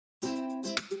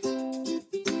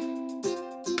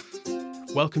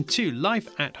Welcome to Life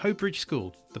at Hobridge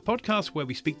School, the podcast where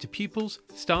we speak to pupils,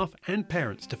 staff and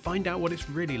parents to find out what it's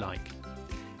really like.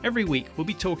 Every week we'll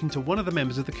be talking to one of the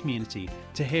members of the community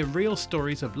to hear real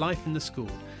stories of life in the school.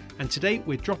 And today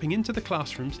we're dropping into the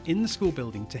classrooms in the school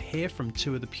building to hear from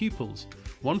two of the pupils,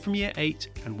 one from Year 8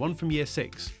 and one from Year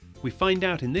 6. We find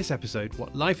out in this episode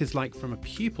what life is like from a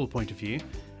pupil point of view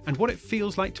and what it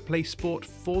feels like to play sport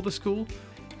for the school,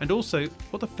 and also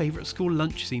what the favourite school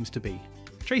lunch seems to be.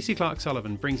 Tracy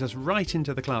Clark-Sullivan brings us right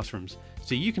into the classrooms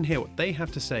so you can hear what they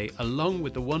have to say along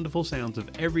with the wonderful sounds of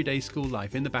everyday school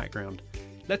life in the background.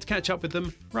 Let's catch up with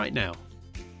them right now.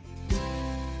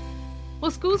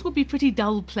 Well, schools would be pretty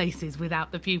dull places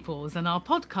without the pupils, and our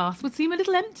podcast would seem a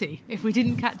little empty if we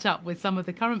didn't catch up with some of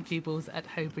the current pupils at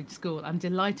Hobridge School. I'm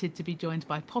delighted to be joined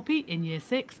by Poppy in Year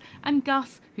 6 and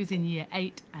Gus, who's in Year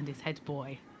 8 and is head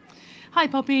boy. Hi,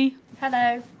 Poppy.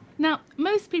 Hello. Now,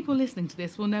 most people listening to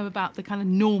this will know about the kind of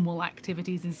normal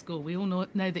activities in school. We all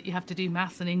know that you have to do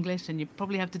maths and English, and you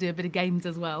probably have to do a bit of games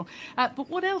as well. But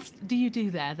what else do you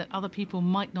do there that other people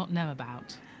might not know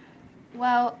about?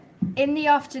 Well, in the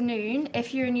afternoon,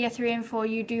 if you're in Year 3 and 4,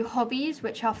 you do hobbies,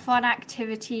 which are fun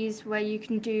activities where you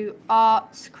can do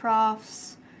arts,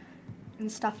 crafts,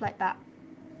 and stuff like that.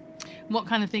 What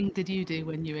kind of thing did you do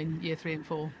when you were in Year 3 and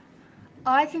 4?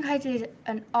 I think I did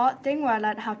an art thing where I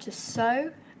learned how to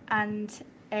sew and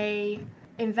a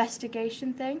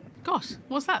investigation thing. Gosh,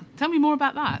 what's that? Tell me more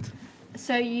about that.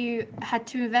 So you had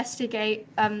to investigate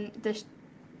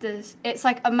it's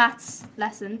like a maths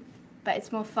lesson, but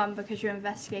it's more fun because you're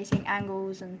investigating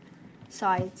angles and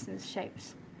sides and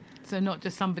shapes. So not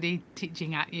just somebody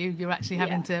teaching at you, you're actually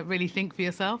having to really think for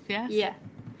yourself, yes? Yeah.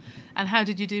 And how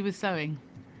did you do with sewing?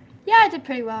 Yeah, I did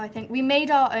pretty well, I think. We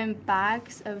made our own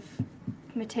bags of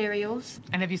materials.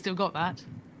 And have you still got that?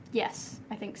 Yes,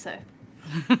 I think so.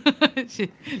 She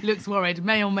looks worried,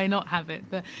 may or may not have it.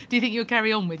 But do you think you'll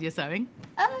carry on with your sewing?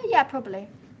 Yeah, probably.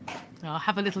 I'll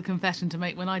have a little confession to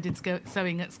make. When I did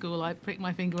sewing at school, I pricked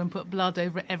my finger and put blood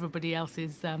over everybody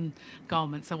else's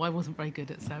garments, so I wasn't very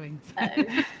good at sewing.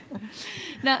 Oh.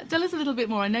 Now, tell us a little bit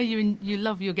more. I know you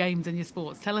love your games and your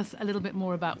sports. Tell us a little bit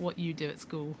more about what you do at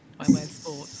school by way of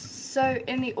sports. So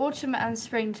in the autumn and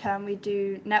spring term, we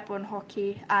do netball and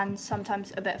hockey and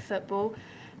sometimes a bit of football.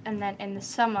 And then in the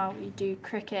summer, we do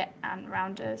cricket and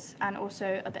rounders and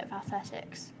also a bit of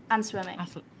athletics and swimming.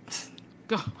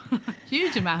 God,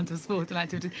 huge amount of sport and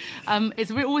activities. It's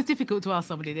always difficult to ask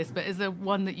somebody this, but is there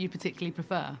one that you particularly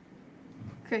prefer?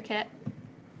 Cricket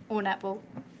or netball.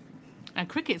 And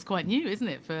cricket's quite new, isn't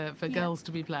it, for girls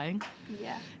to be playing?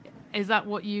 Yeah. Is that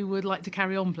what you would like to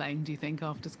carry on playing, do you think,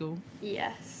 after school?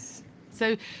 Yes.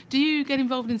 So do you get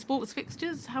involved in sports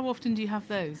fixtures? How often do you have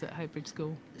those at Hobridge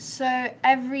School? So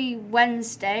every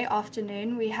Wednesday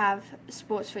afternoon we have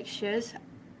sports fixtures,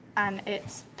 and it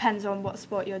depends on what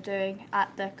sport you're doing at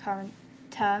the current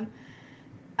term.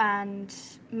 And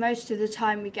most of the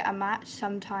time we get a match,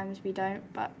 sometimes we don't,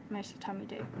 but most of the time we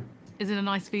do. Is it a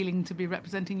nice feeling to be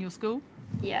representing your school?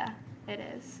 Yeah, it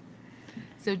is.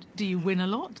 So do you win a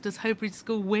lot? Does Hobridge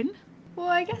School win? Well,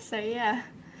 I guess so, yeah.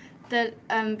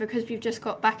 Because we've just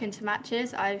got back into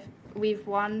matches, we've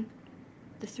won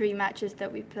the 3 matches that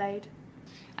we played.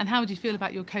 And how do you feel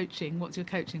about your coaching? What's your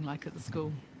coaching like at the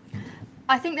school?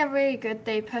 I think they're really good.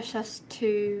 They push us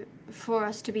for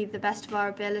us to be the best of our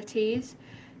abilities,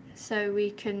 so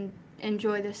we can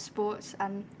enjoy the sports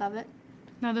and love it.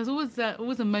 Now, there's always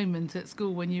a moment at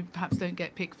school when you perhaps don't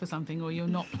get picked for something or you're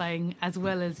not playing as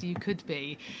well as you could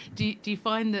be. Do you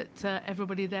find that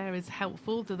everybody there is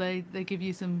helpful? Do they give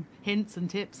you some hints and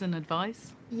tips and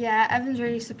advice? Yeah, everyone's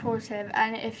really supportive,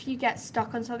 and if you get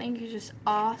stuck on something, you just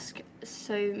ask,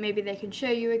 so maybe they can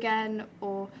show you again,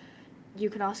 or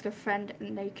you can ask a friend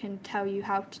and they can tell you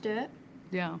how to do it.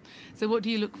 Yeah. So what do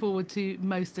you look forward to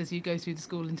most as you go through the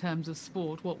school in terms of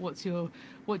sport? What do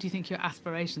you think your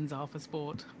aspirations are for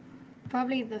sport?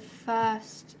 Probably the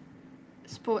first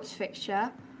sports fixture,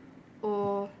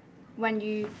 or when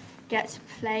you get to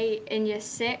play in Year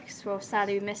 6. Well,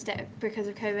 sadly we missed it because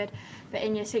of COVID, but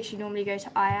in Year 6 you normally go to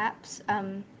IAPS.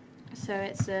 So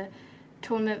it's a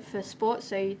tournament for sports,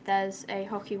 so there's a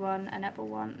hockey one, a netball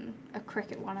one, a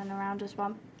cricket one and a rounders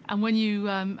one. And when you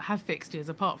have fixtures,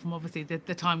 apart from obviously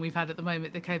the time we've had at the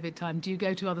moment, the COVID time, do you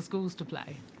go to other schools to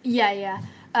play? Yeah.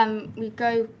 We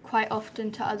go quite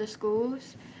often to other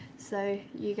schools, so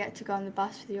you get to go on the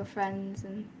bus with your friends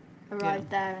and arrive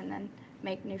there and then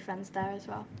make new friends there as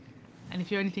well. And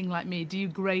if you're anything like me, do you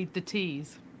grade the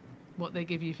teas, what they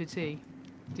give you for tea?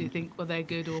 Do you think, well, they're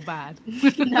good or bad?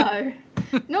 No.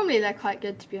 Normally they're quite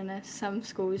good, to be honest. Some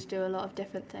schools do a lot of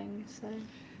different things, so...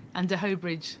 And the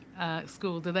Hobridge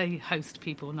School, do they host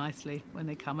people nicely when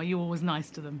they come? Are you always nice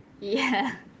to them?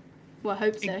 Yeah. Well, I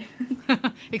hope so.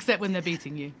 Except when they're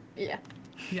beating you. Yeah.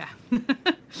 Yeah.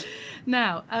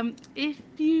 Now, if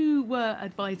you were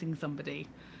advising somebody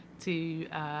to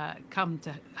come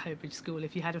to Hobridge School,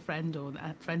 if you had a friend or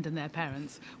a friend and their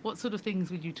parents, what sort of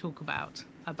things would you talk about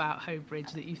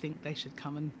Hobridge that you think they should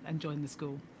come and join the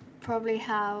school? Probably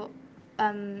how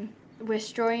we're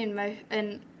strong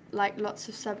in like lots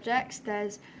of subjects.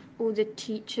 There's all the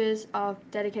teachers are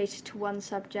dedicated to one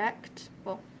subject,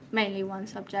 well, mainly one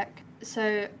subject.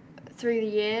 So through the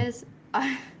years,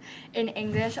 in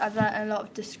English, I've learnt a lot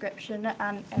of description,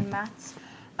 and in maths,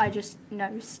 I just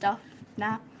know stuff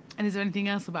now. And is there anything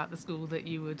else about the school that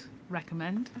you would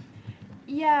recommend?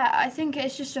 Yeah, I think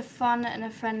it's just a fun and a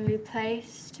friendly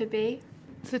place to be.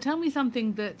 So tell me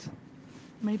something that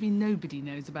maybe nobody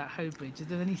knows about Hobridge. Is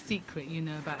there any secret you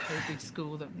know about Hobridge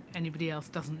School that anybody else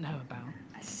doesn't know about?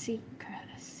 A secret.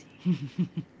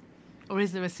 Or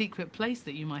is there a secret place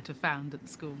that you might have found at the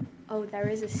school? Oh, there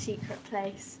is a secret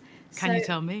place. Can you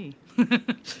tell me?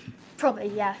 Probably,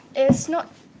 yeah. It's not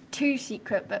too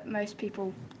secret, but most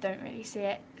people don't really see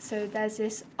it. So there's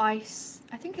this ice,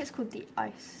 I think it's called the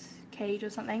ice cage or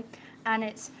something, and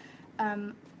it's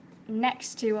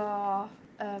next to our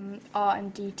art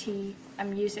and DT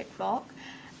and music block.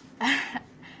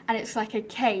 And it's like a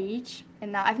cage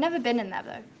in that. I've never been in there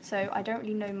though, so I don't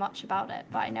really know much about it,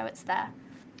 but I know it's there.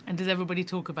 And does everybody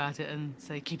talk about it and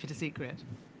say, keep it a secret?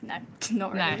 No,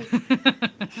 not really.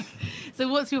 No. So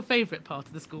what's your favourite part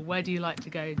of the school? Where do you like to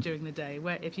go during the day?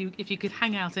 Where, if you could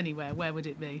hang out anywhere, where would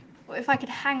it be? Well, if I could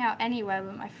hang out anywhere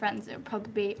with my friends, it would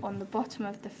probably be on the bottom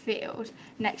of the field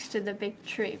next to the big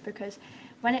tree, because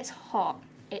when it's hot,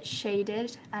 it's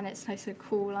shaded and it's nice and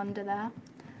cool under there.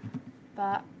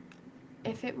 But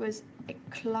if it was a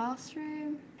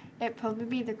classroom, it'd probably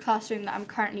be the classroom that I'm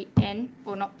currently in,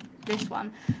 or not this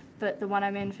one, but the one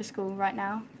I'm in for school right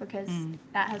now, because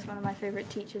that has one of my favourite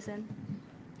teachers in.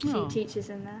 She teaches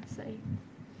in there, so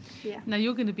yeah. Now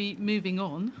you're going to be moving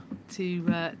on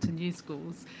to new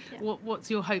schools. Yeah. What's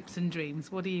your hopes and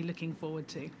dreams? What are you looking forward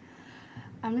to?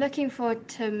 I'm looking forward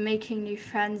to making new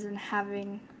friends and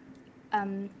having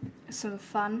some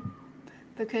fun,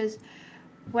 because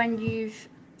when you've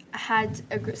had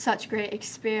such great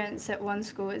experience at one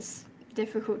school, it's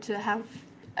difficult to have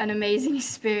an amazing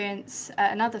experience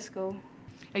at another school.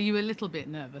 Are you a little bit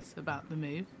nervous about the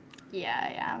move? Yeah,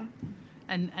 I am.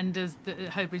 And does the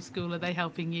Hobridge School, are they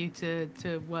helping you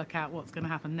to work out what's going to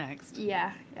happen next?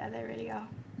 Yeah, they really are.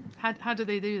 How do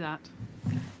they do that?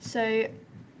 So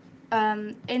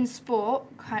in sport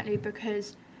currently,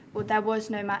 because there was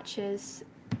no matches,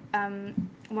 one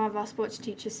of our sports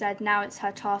teachers said now it's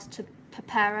her task to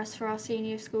prepare us for our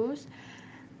senior schools,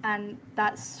 and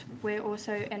we're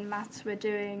also in maths, we're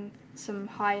doing some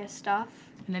higher stuff.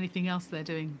 And anything else they're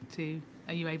doing too?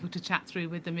 Are you able to chat through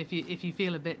with them if you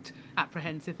feel a bit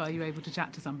apprehensive? Are you able to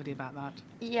chat to somebody about that?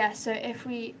 Yeah, so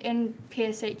in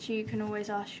PSHU you can always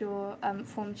ask your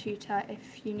form tutor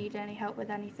if you need any help with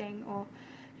anything or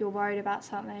you're worried about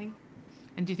something.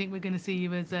 And do you think we're going to see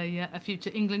you as a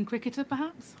future England cricketer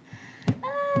perhaps?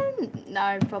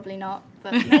 No, probably not,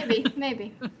 but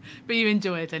maybe. But you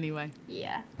enjoy it anyway?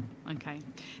 Yeah. Okay.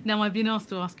 Now I've been asked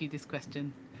to ask you this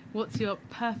question. What's your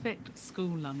perfect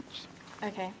school lunch?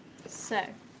 Okay, so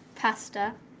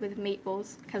pasta with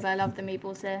meatballs, because I love the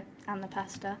meatballs here and the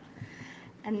pasta.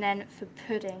 And then for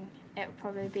pudding, it would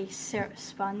probably be syrup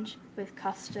sponge with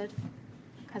custard,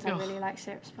 because I really like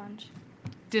syrup sponge.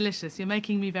 Delicious. You're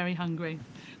making me very hungry.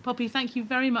 Poppy, thank you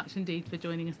very much indeed for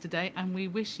joining us today, and we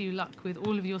wish you luck with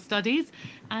all of your studies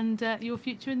and your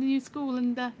future in the new school.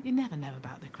 And you never know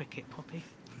about the cricket, Poppy.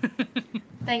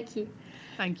 Thank you.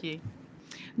 Thank you.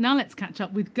 Now let's catch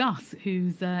up with Gus,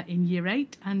 who's in Year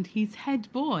 8 and he's head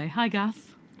boy. Hi, Gus.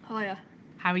 Hiya.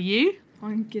 How are you?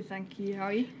 I'm good, thank you. How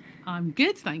are you? I'm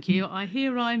good, thank you. I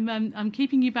hear I'm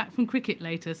keeping you back from cricket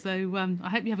later, so I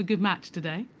hope you have a good match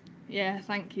today. Yeah,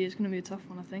 thank you. It's going to be a tough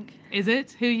one, I think. Is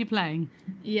it? Who are you playing?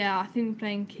 Yeah, I think we're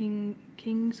playing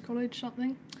King's College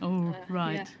something. Oh,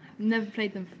 right. Yeah. Never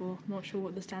played them before. Not sure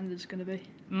what the standard's going to be.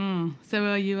 So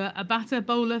are you a batter,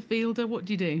 bowler, fielder? What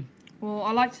do you do? Well,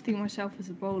 I like to think of myself as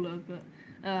a bowler, but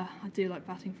I do like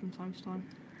batting from time to time.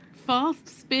 Fast,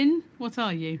 spin? What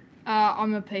are you?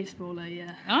 I'm a pace bowler,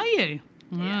 yeah. Are you?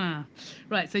 Yeah.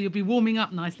 Right, so you'll be warming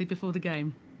up nicely before the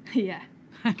game. Yeah.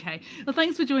 Okay. Well,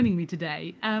 thanks for joining me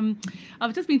today.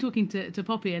 I've just been talking to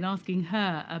Poppy and asking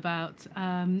her about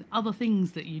other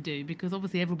things that you do, because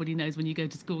obviously everybody knows when you go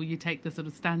to school you take the sort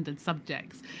of standard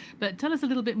subjects. But tell us a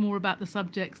little bit more about the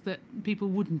subjects that people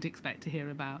wouldn't expect to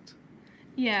hear about.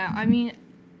 Yeah, I mean,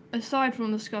 aside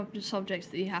from the subjects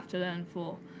that you have to learn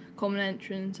for Common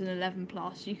Entrance and 11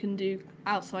 plus, you can do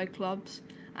outside clubs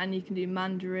and you can do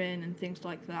Mandarin and things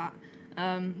like that.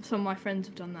 Some of my friends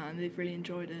have done that and they've really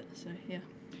enjoyed it. So yeah.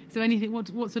 So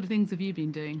what sort of things have you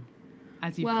been doing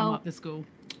as you've come up the school?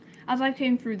 As I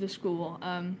came through the school,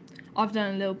 I've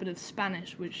done a little bit of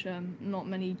Spanish, which not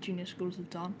many junior schools have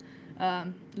done,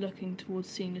 looking towards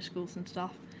senior schools and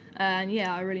stuff. And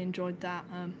yeah, I really enjoyed that.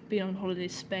 Being on holiday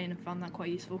to Spain and found that quite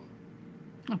useful.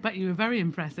 I bet you were very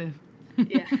impressive.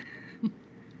 Yeah.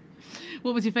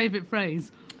 What was your favourite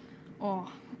phrase?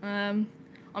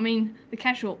 I mean, the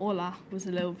casual hola was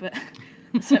a little bit.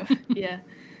 So yeah,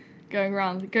 going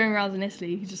around in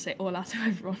Italy, you can just say hola to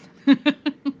everyone.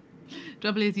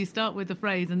 Trouble is, you start with the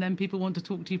phrase and then people want to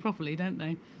talk to you properly, don't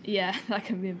they? Yeah, that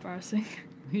can be embarrassing.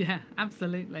 Yeah,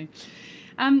 absolutely.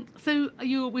 So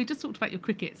we just talked about your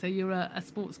cricket, so you're a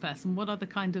sports person. What other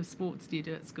kind of sports do you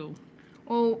do at school?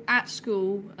 Well, at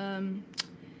school,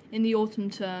 in the autumn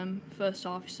term, first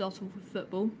half you start off with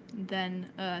football, then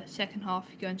second half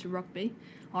you go into rugby.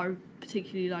 I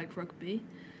particularly like rugby.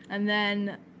 And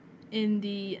then in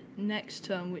the next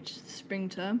term, which is the spring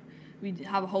term, we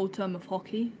have a whole term of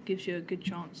hockey, gives you a good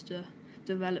chance to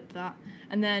develop that.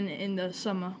 And then in the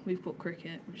summer we've got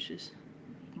cricket, which is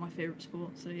my favourite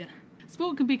sport, so yeah.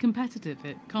 Sport can be competitive,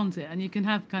 can't it? And you can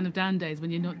have kind of down days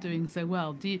when you're not doing so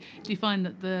well. Do you find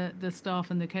that the staff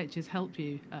and the coaches help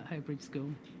you at Hobridge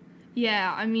School?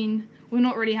 Yeah, I mean, we're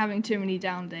not really having too many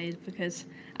down days because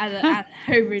at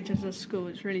Hobridge as a school,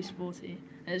 it's really sporty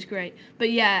and it's great.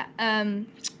 But yeah,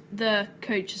 the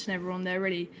coaches and everyone, they're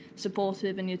really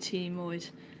supportive, and your team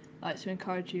always likes to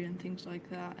encourage you and things like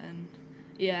that. And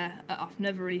yeah, I've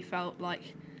never really felt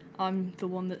like I'm the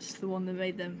one that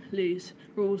made them lose.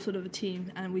 We're all sort of a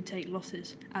team and we take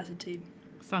losses as a team.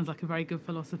 Sounds like a very good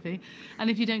philosophy. And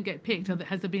if you don't get picked,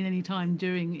 has there been any time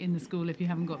in the school, if you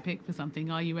haven't got picked for something,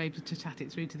 are you able to chat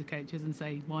it through to the coaches and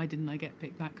say, why didn't I get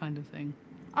picked, that kind of thing?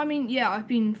 I mean, yeah, I've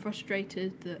been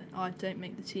frustrated that I don't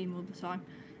make the team all the time.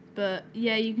 But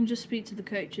yeah, you can just speak to the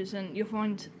coaches and you'll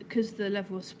find, because the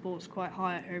level of sport's quite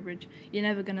high at Hobridge, you're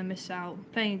never going to miss out.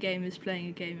 Playing a game is playing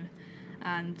a game,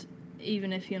 and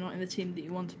even if you're not in the team that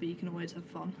you want to be, you can always have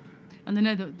fun. And I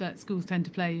know that schools tend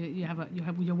to play, you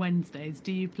have your Wednesdays.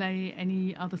 Do you play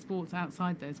any other sports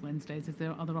outside those Wednesdays? Is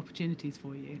there other opportunities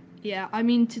for you? Yeah, I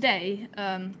mean, today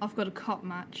I've got a cup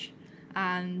match,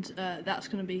 and that's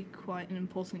going to be quite an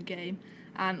important game.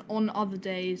 And on other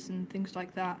days and things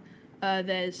like that,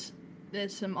 there's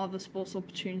some other sports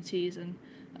opportunities, and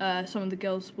some of the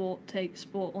girls' take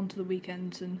sport onto the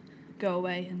weekends and go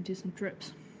away and do some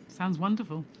trips. Sounds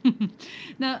wonderful.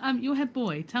 Now, you're head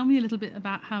boy. Tell me a little bit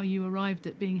about how you arrived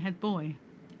at being head boy.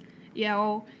 Yeah,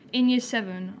 well, in year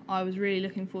 7, I was really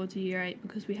looking forward to year 8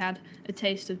 because we had a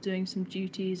taste of doing some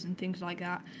duties and things like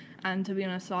that. And to be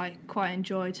honest, I quite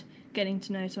enjoyed getting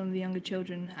to know some of the younger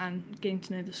children and getting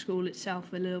to know the school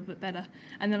itself a little bit better.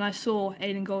 And then I saw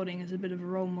Aidan Golding as a bit of a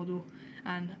role model,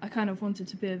 and I kind of wanted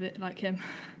to be a bit like him.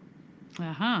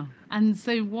 Aha. And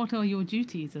so what are your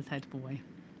duties as head boy?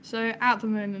 So at the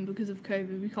moment, because of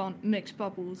COVID, we can't mix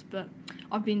bubbles, but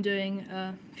I've been doing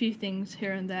a few things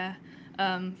here and there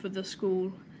for the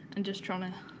school and just trying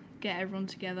to get everyone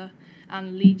together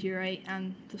and lead year 8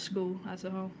 and the school as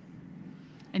a whole.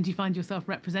 And do you find yourself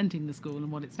representing the school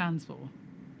and what it stands for?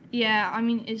 Yeah, I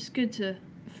mean, it's good to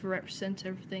represent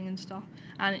everything and stuff.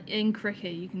 And in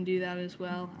cricket, you can do that as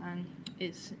well, and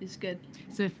it's good.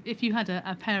 So if you had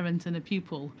a parent and a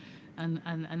pupil and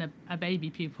a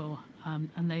baby pupil,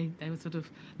 and they were sort of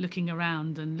looking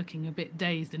around and looking a bit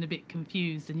dazed and a bit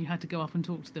confused, and you had to go up and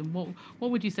talk to them,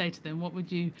 what would you say to them?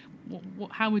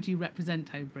 How would you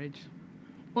represent Hobridge?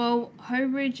 Well,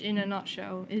 Hobridge in a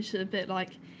nutshell is a bit like,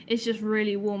 it's just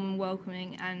really warm and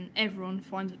welcoming, and everyone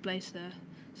finds a place there,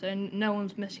 so no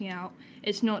one's missing out.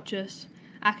 It's not just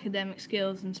academic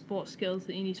skills and sports skills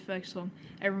that you need to focus on.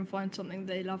 Everyone finds something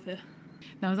they love here.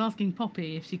 Now, I was asking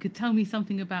Poppy if she could tell me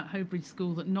something about Hobridge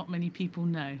School that not many people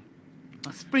know.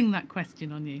 I'll spring that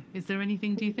question on you. Is there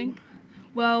anything, do you think?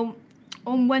 Well,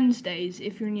 on Wednesdays,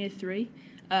 if you're in year 3,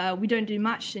 we don't do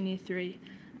matches in year 3,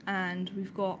 and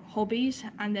we've got hobbies,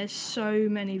 and there's so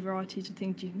many varieties of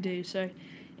things you can do. So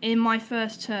in my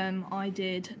first term, I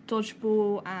did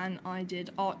dodgeball and I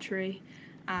did archery,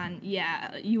 and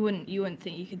yeah, you wouldn't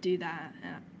think you could do that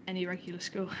at any regular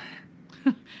school.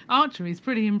 Archery is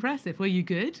pretty impressive. Were you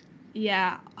good?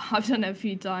 Yeah, I've done it a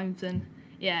few times, and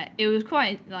yeah, it was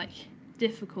quite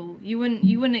difficult. You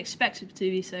wouldn't expect it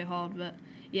to be so hard, but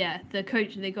yeah, they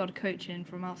got a coach in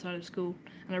from outside of school,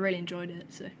 and I really enjoyed it.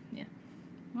 So yeah.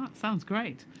 Well, that sounds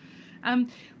great.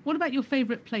 What about your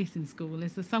favourite place in school?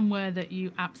 Is there somewhere that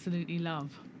you absolutely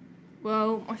love?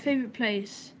 Well, my favourite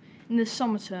place in the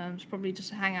summer terms probably just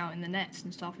to hang out in the nets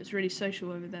and stuff. It's really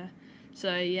social over there.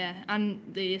 So yeah, and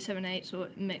the year 7, 8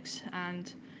 sort of mix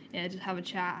and yeah, just have a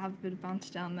chat, have a bit of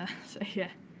banter down there. So yeah.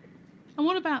 And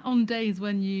what about on days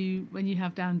when you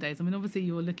have down days? I mean, obviously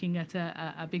you're looking at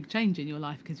a big change in your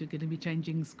life because you're going to be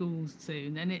changing schools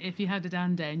soon. And if you had a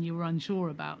down day and you were unsure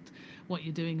about what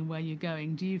you're doing and where you're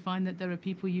going, do you find that there are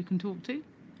people you can talk to?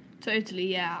 Totally,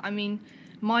 yeah. I mean,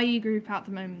 my year group at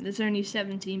the moment, there's only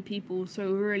 17 people, so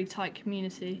we're a really tight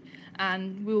community,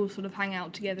 and we all sort of hang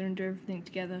out together and do everything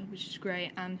together, which is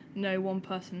great, and no one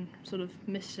person sort of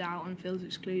misses out and feels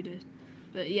excluded.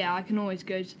 But yeah, I can always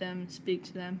go to them and speak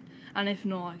to them, and if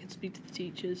not, I can speak to the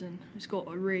teachers, and it's got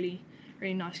a really,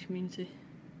 really nice community.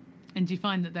 And do you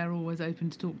find that they're always open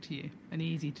to talk to you and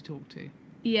easy to talk to?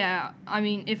 Yeah, I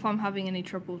mean, if I'm having any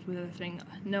troubles with anything,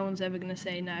 no one's ever going to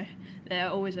say no. They're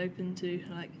always open to,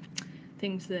 like,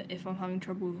 things that if I'm having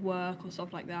trouble with work or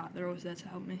stuff like that, they're always there to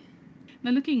help me. Now,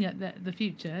 looking at the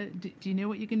future, do you know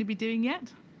what you're going to be doing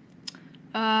yet?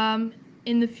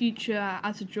 In the future,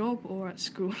 as a job or at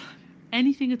school?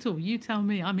 Anything at all. You tell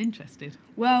me. I'm interested.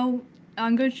 Well,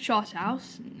 I'm going to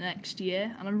Charterhouse next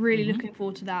year, and I'm really looking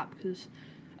forward to that because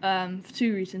for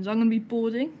 2 reasons. I'm going to be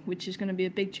boarding, which is going to be a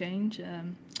big change.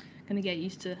 Going to get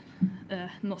used to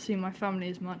not seeing my family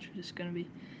as much, which is going to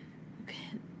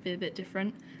be a bit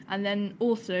different. And then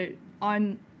also,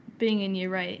 I'm being in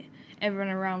year 8, everyone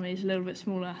around me is a little bit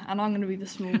smaller, and I'm going to be the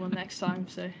small one next time,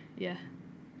 so yeah.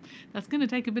 That's going to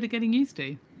take a bit of getting used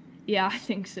to. Yeah, I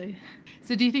think so.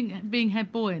 So do you think being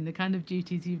head boy and the kind of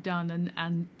duties you've done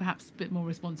and perhaps a bit more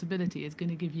responsibility is going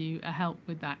to give you a help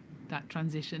with that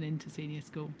transition into senior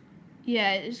school?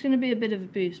 Yeah, it's going to be a bit of a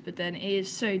boost, but then it is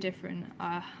so different.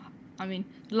 I mean,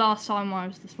 the last time I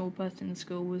was the small person in the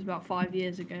school was about 5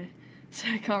 years ago, so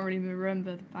I can't really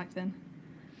remember back then.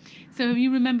 So have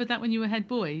you remembered that when you were head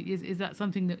boy? Is that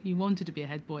something that you wanted to be a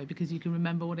head boy because you can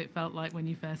remember what it felt like when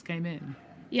you first came in?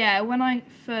 Yeah, when I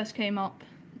first came up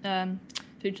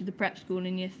through to the prep school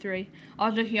in year 3, I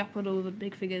was looking up at all the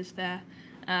big figures there.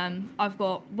 I've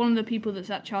got one of the people that's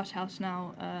at Charterhouse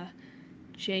now,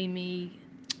 Jamie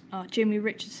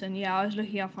Richardson. Yeah, I was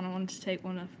looking up and I wanted to take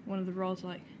one of the roles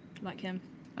like him.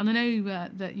 And I know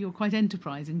that you're quite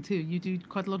enterprising too. You do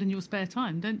quite a lot in your spare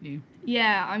time, don't you?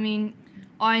 Yeah, I mean,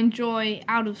 I enjoy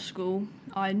out of school.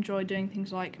 I enjoy doing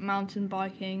things like mountain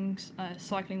biking,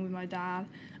 cycling with my dad.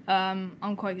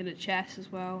 I'm quite good at chess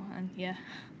as well, and yeah.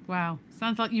 Wow,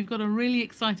 sounds like you've got a really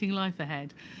exciting life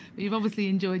ahead. But you've obviously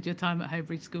enjoyed your time at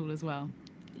Hobridge School as well.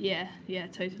 Yeah,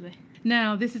 totally.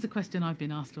 Now, this is a question I've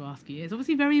been asked to ask you. It's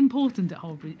obviously very important at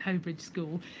Hobridge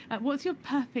School. What's your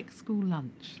perfect school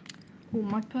lunch? Oh,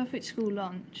 my perfect school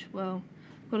lunch? Well,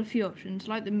 I've got a few options.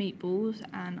 I like the meatballs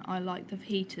and I like the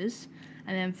fajitas.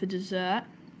 And then for dessert,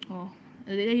 well,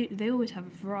 they always have a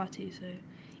variety, so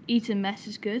Eton Mess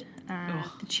is good, and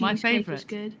the cheesecake is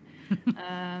good.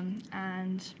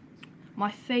 And my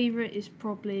favourite is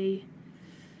probably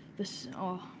the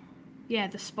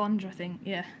sponge, I think.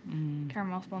 Yeah,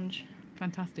 caramel sponge.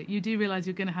 Fantastic. You do realise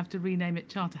you're going to have to rename it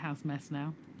Charterhouse Mess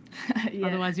now. Yeah.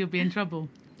 Otherwise you'll be in trouble.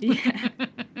 Yeah.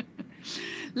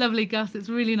 Lovely, Gus. It's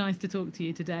really nice to talk to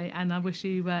you today, and I wish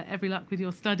you every luck with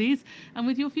your studies and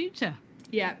with your future.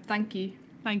 Yeah, thank you.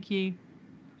 Thank you.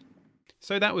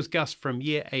 So that was Gus from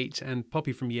Year 8 and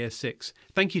Poppy from Year 6.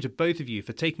 Thank you to both of you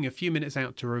for taking a few minutes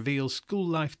out to reveal school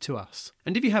life to us.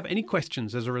 And if you have any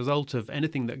questions as a result of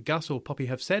anything that Gus or Poppy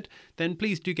have said, then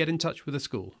please do get in touch with the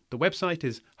school. The website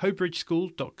is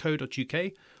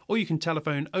hobridgeschool.co.uk, or you can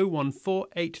telephone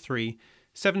 01483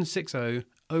 760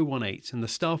 018 and the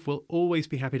staff will always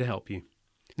be happy to help you.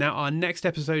 Now, our next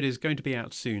episode is going to be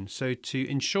out soon, so to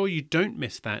ensure you don't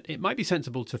miss that, it might be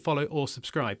sensible to follow or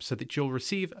subscribe so that you'll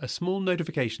receive a small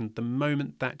notification the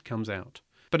moment that comes out.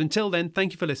 But until then,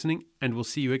 thank you for listening, and we'll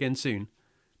see you again soon.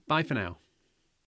 Bye for now.